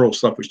ephemeral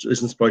stuff, which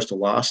isn't supposed to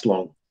last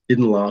long,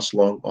 didn't last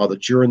long either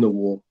during the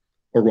war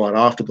or right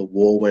after the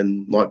war,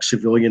 when like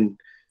civilian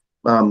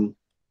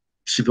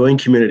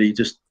community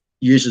just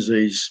uses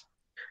these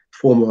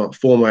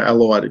former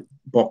Allied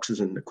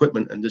boxes and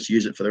equipment and just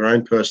use it for their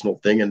own personal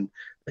thing, and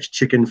as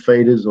chicken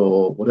feeders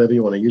or whatever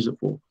you want to use it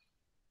for.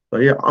 So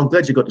yeah, I'm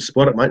glad you got to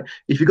spot it, mate.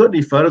 If you got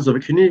any photos of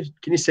it, can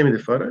you send me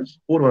the photos?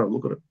 Or do I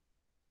look at it?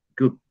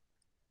 Good.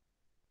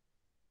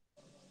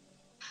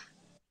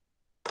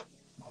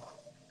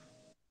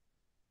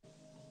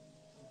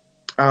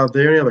 Are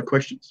there any other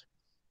questions?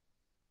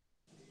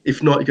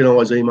 If not, you can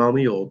always email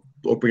me or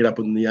bring it up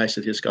in the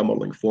ACTSMS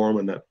Modelling forum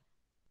and that.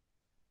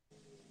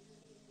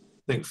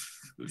 think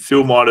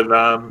Phil might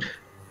have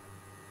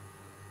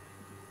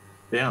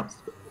bounced.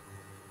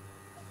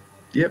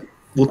 Yep.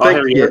 Well,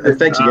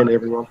 thanks again,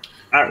 everyone.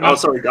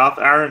 Sorry, Garth.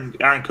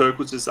 Aaron Kirk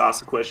was just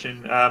asked a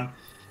question.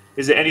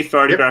 Is there any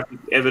photographic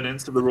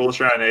evidence of the Royal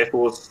Australian Air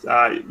Force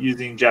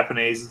using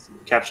Japanese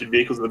captured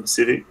vehicles in the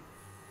Pacific?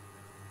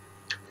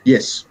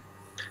 Yes.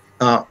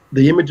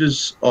 The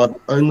images I've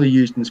only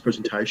used in this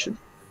presentation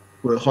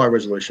were high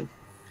resolution.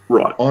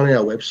 Right. On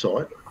our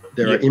website,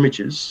 there are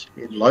images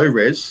in low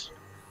res,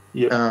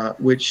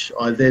 which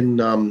I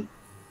then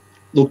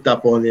looked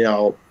up on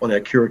our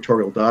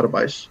curatorial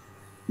database,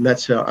 and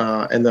that's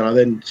how. And then I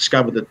then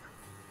discovered that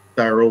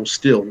they were all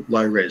still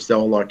low res. They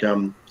were like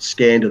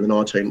scanned in the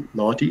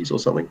 1990s or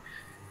something.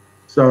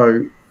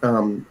 So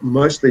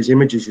most of these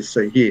images you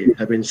see here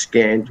have been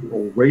scanned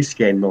or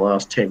rescanned in the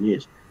last 10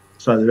 years.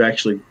 So they're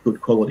actually good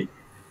quality.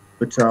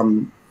 But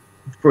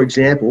for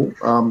example,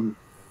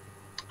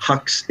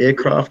 Huck's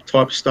aircraft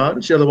type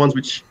starters, the ones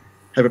which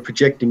have a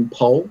projecting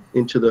pole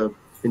into the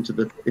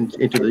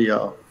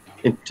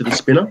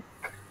spinner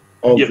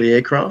of the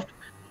aircraft.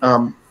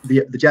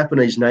 The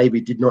Japanese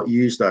Navy did not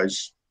use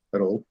those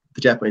at all.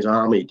 The Japanese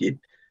Army did,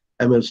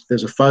 and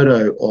there's a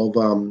photo of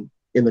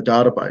in the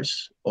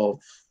database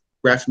of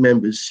RAAF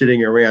members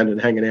sitting around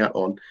and hanging out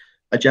on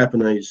a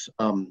Japanese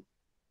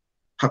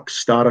Huck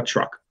starter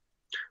truck,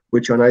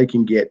 which I know you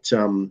can get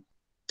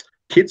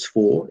kits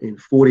for in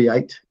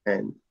 48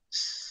 and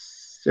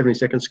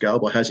 72nd scale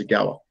by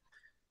Hasegawa.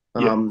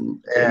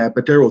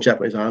 But they're all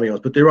Japanese Army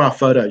ones. But there are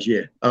photos,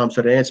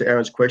 so to answer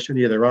Aaron's question,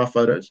 there are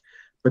photos,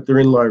 but they're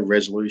in low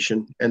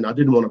resolution, and I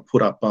didn't want to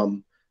put up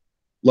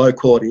low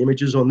quality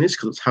images on this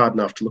because it's hard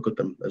enough to look at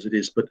them as it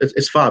is. But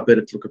it's far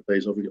better to look at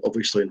these,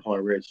 obviously, in high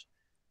res.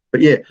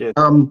 But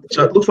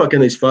so it looks like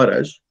in these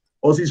photos,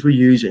 Aussies were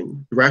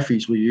using, the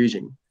RAAFs were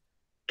using,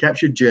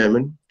 captured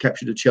German,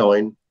 captured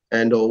Italian,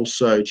 and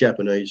also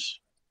Japanese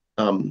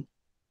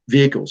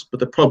vehicles. But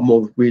the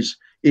problem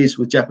is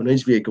with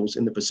Japanese vehicles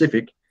in the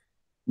Pacific,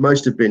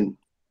 most have been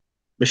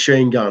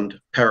machine gunned,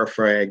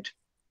 parafragged,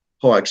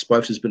 high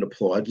explosives has been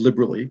applied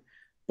liberally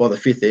by the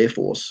 5th Air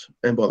Force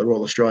and by the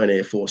Royal Australian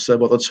Air Force. So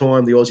by the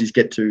time the Aussies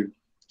get to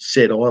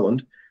said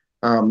island,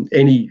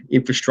 any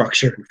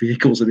infrastructure and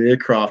vehicles and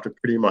aircraft are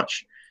pretty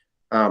much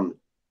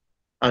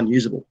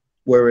unusable.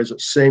 Whereas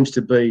it seems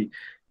to be,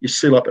 you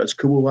see like those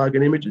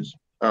Kugelwagen images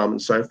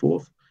and so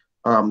forth.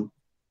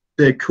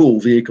 They're cool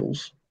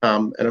vehicles.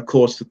 And of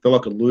course, they're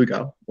like a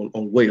Luger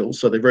on wheels,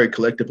 so they're very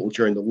collectible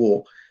during the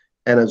war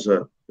and as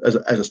a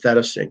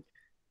status thing.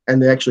 And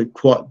they're actually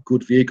quite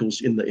good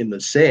vehicles in the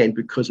sand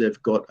because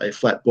they've got a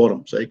flat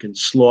bottom, so you can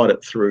slide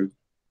it through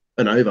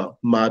and over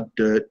mud,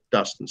 dirt,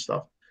 dust, and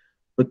stuff.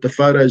 But the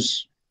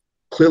photos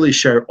clearly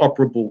show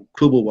operable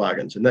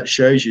Kugelwagens, and that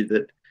shows you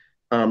that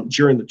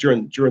during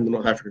the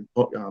North African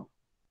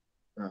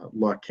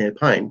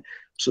campaign,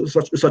 so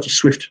such a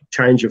swift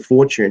change of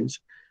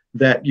fortunes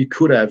that you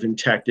could have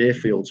intact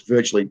airfields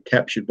virtually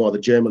captured by the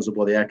Germans or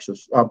by the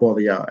Axis, by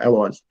the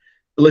Allies,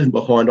 leaving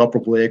behind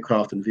operable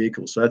aircraft and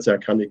vehicles. So that's how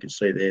come you can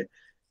see there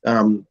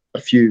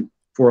a few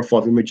 4 or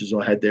 5 images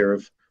I had there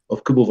of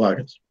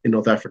Kugelwagens in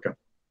North Africa.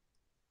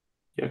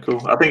 Yeah,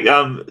 cool. I think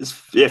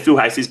Phil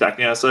Hastie's back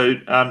now. So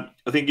I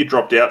think you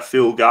dropped out.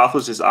 Phil, Garth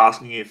was just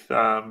asking if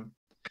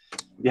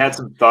you had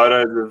some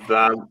photos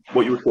of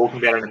what you were talking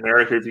about in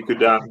America. If you could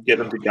get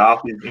them to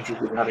Garth, he's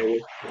interested in having a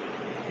look.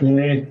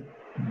 Yeah,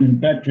 the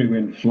battery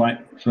went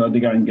flat, so I had to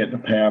go and get the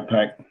power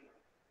pack.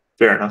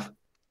 Fair enough.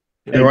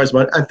 No worries,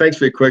 mate. And thanks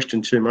for your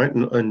question too, mate.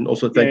 And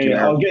also thank you.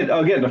 I'll get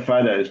the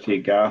photos to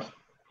you, Garth.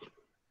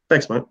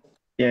 Thanks, mate.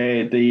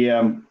 Yeah,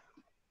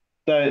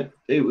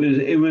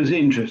 it was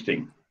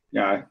interesting.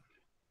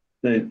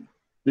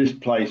 This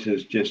place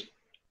has just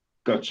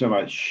got so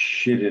much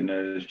shit in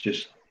it. It's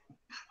just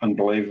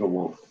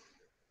unbelievable.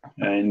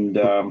 And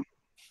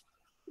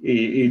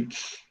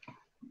it's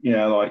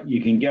like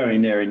you can go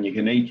in there and you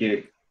can eat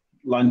your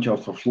lunch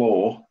off the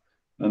floor.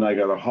 And they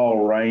got a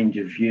whole range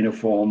of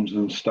uniforms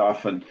and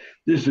stuff. And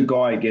this is a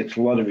guy who gets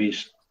a lot of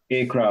his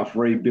aircraft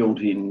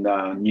rebuilt in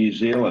New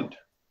Zealand.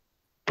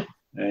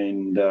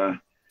 And I'll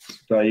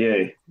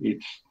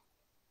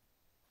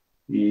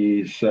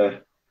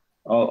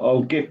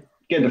get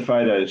the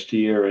photos to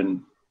you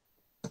and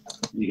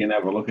you can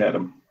have a look at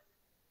them.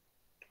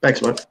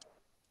 Thanks, mate.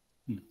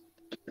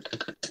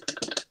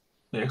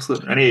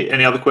 Excellent.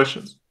 Any other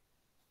questions?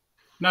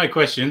 No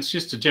questions,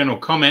 just a general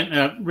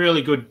comment.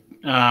 Really good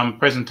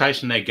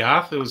presentation there,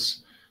 Garth. There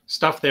was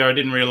stuff there I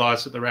didn't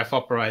realise that the RAAF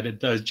operated,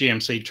 those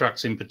GMC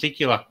trucks in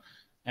particular,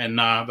 and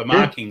the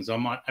markings. I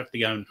might have to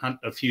go and hunt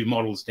a few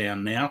models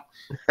down now.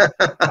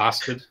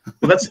 Bastard.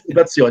 Well,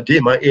 that's the idea,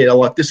 mate. Yeah,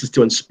 like this is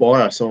to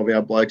inspire some of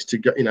our blokes to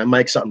go,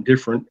 make something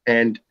different,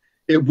 and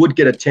it would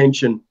get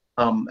attention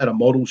at a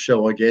model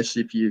show, I guess,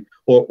 if you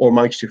or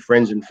amongst your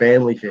friends and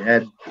family, if you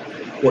had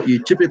what you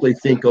typically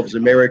think of as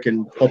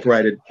American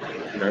operated,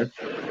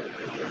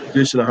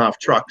 deuce and a half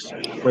trucks,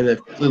 when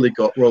they've clearly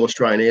got Royal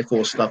Australian Air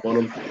Force stuff on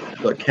them.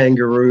 They've got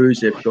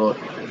kangaroos, they've got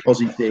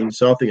Aussie things.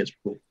 So I think it's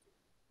cool.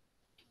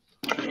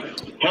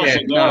 Yeah,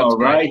 no,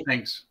 Ray.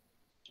 Thanks.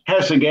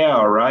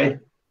 Hasegawa, right?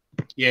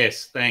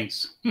 Yes,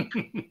 thanks.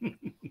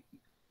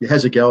 It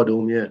has a go at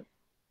them, yeah.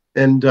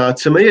 And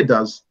Tamiya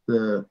does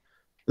the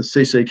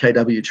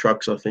CCKW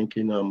trucks, I think,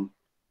 in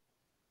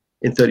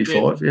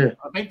 35. Yeah.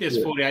 I think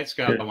there's 48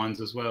 scale ones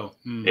as well.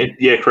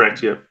 Yeah,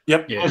 correct. Yeah.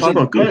 Yep. Yeah.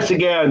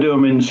 Hasegawa do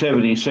them in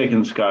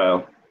 72nd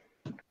scale.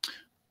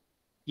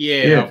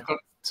 Yeah, I've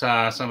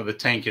got some of the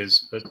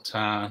tankers, but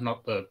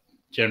not the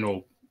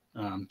general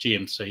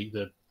GMC,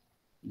 the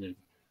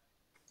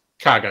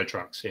cargo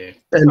trucks. Yeah.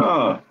 And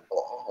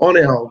on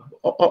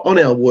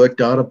our work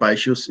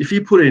database, if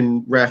you put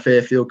in RAAF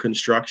airfield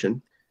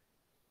construction,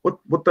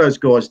 what those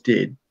guys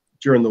did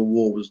during the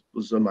war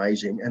was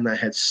amazing, and they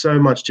had so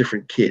much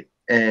different kit.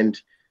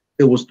 And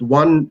it was the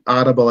one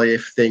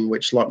RAAF thing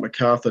which, like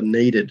MacArthur,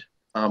 needed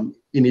in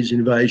his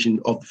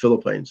invasion of the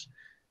Philippines.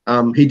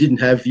 He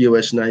didn't have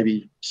US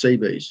Navy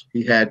Seabees.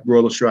 He had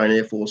Royal Australian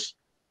Air Force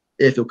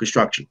airfield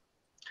construction.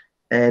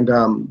 And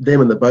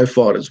them and the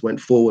Beaufighters went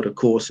forward, of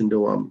course,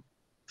 into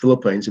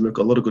Philippines. And we've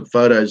got a lot of good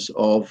photos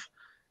of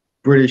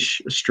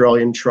British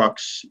Australian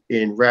trucks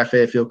in RAAF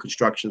airfield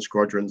construction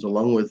squadrons,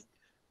 along with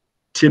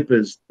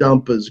tippers,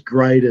 dumpers,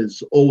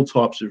 graders, all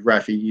types of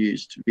RAAF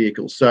used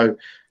vehicles. So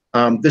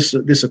this,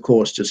 of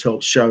course, just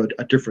helps show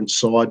a different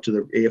side to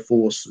the Air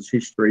Force's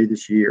history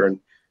this year, and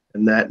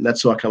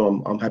that's why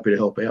I'm happy to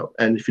help out.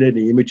 And if you need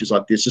any images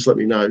like this, just let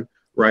me know,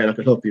 Ray, and I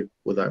can help you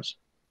with those.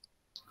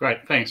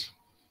 Great, thanks.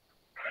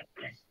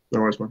 No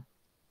worries, man.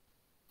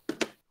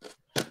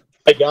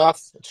 Hey,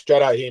 Garth, it's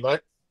Jado here, mate.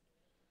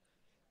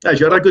 Hey,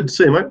 Jado, good to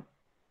see you, mate.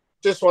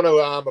 Just want to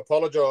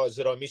apologise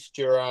that I missed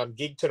your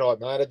gig tonight,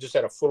 mate. I just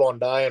had a full-on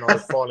day and I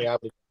was finally able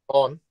to get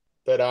on.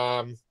 But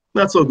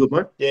that's all good,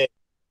 mate. Yeah.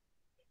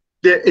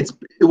 Yeah, it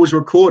was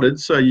recorded,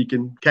 so you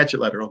can catch it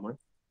later on, mate.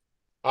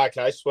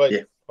 Okay, sweet.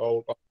 Yeah.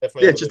 I'll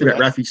definitely. Yeah, just about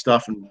RAAFy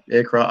stuff and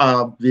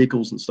aircraft,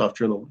 vehicles and stuff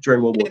during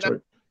World War II.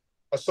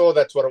 I saw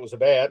that's what it was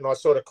about, and I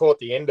sort of caught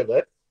the end of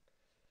it.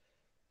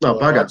 No,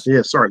 bugger.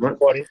 Yeah, sorry, mate.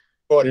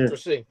 Quite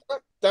interesting.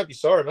 Don't be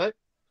sorry, mate.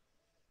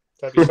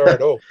 Don't be sorry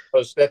at all.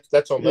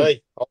 That's on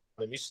me.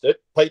 I missed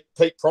it.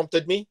 Pete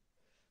prompted me,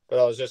 but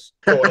I was just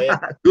caught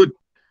out. Good.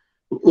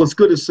 Well, it's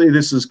good to see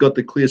this has got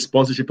the clear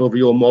sponsorship of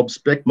your mob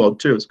spec mod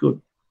too. It's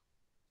good.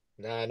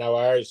 No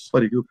worries.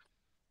 Bloody good.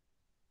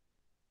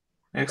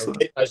 Excellent.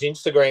 Keep those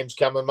Instagrams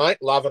coming, mate.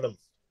 Loving them.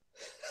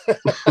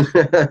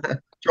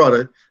 Try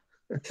to.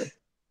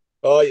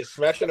 Oh, you're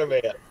smashing them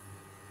out.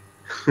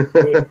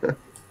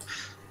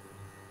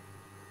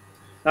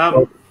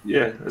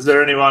 Yeah. Is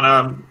there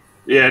anyone?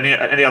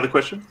 Any other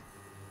questions?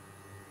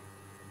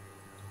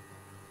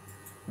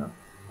 No.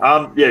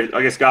 Yeah.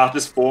 I guess Garth,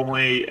 just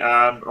formally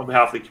on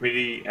behalf of the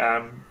committee,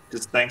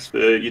 just thanks for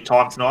your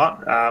time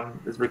tonight.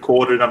 It's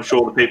recorded. I'm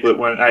sure the people that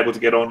weren't able to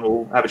get on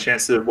will have a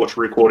chance to watch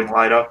the recording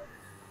later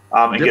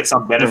and get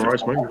some benefit. No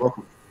worries, mate. You're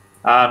welcome.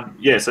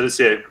 So just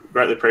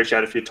greatly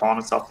appreciate it for your time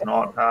and stuff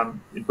tonight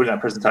in putting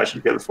that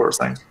presentation together for us.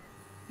 Thanks.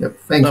 Yep.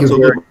 Thank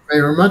you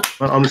very much.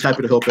 I'm just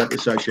happy to help out the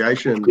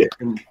association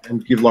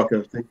and give like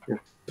a thing. Yeah.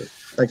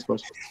 Thanks,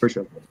 boss.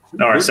 Appreciate it.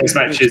 No worries. Thanks,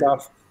 mate. Cheers.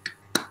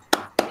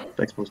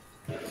 Thanks, boss.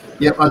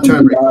 Yep, I'll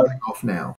turn recording off now.